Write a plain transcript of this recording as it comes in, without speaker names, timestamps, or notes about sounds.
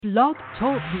Blog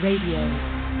Talk Radio.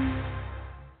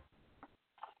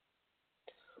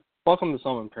 Welcome to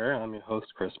Psalm and Prayer. I'm your host,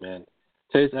 Chris Mann.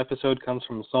 Today's episode comes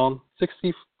from Psalm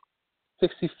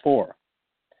 64,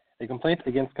 a complaint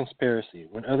against conspiracy.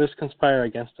 When others conspire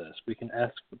against us, we can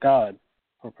ask God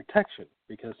for protection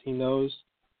because He knows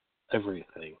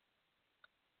everything.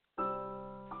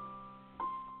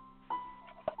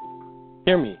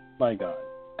 Hear me, my God,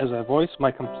 as I voice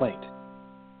my complaint.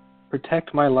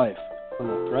 Protect my life from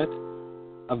the threat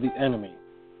of the enemy.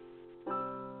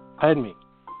 Hide me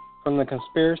from the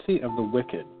conspiracy of the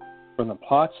wicked, from the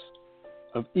plots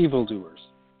of evildoers.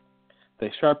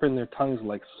 They sharpen their tongues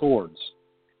like swords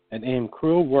and aim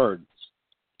cruel words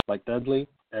like deadly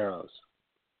arrows.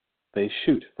 They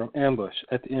shoot from ambush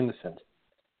at the innocent.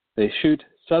 They shoot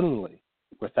suddenly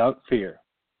without fear.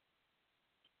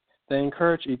 They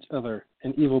encourage each other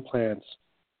in evil plans.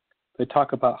 They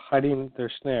talk about hiding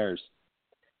their snares.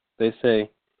 They say,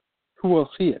 "Who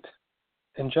will see it?"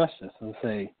 Injustice, and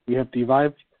say, "We have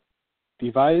devised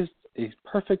a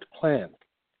perfect plan."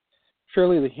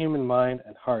 Surely the human mind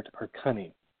and heart are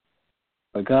cunning,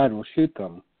 but God will shoot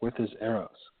them with His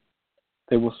arrows.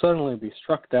 They will suddenly be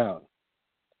struck down.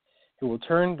 He will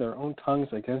turn their own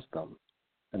tongues against them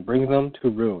and bring them to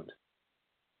ruin.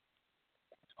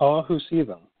 All who see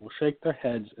them will shake their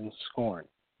heads in scorn.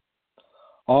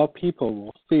 All people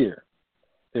will fear.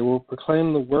 They will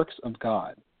proclaim the works of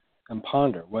God and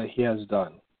ponder what He has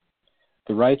done.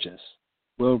 The righteous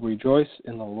will rejoice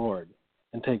in the Lord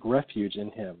and take refuge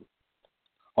in Him.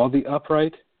 All the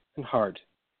upright in heart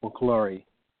will glory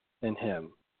in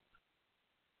Him.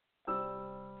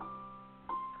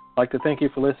 I'd like to thank you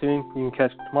for listening. You can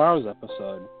catch tomorrow's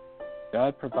episode,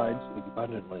 God Provides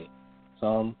Abundantly,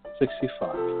 Psalm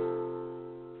 65.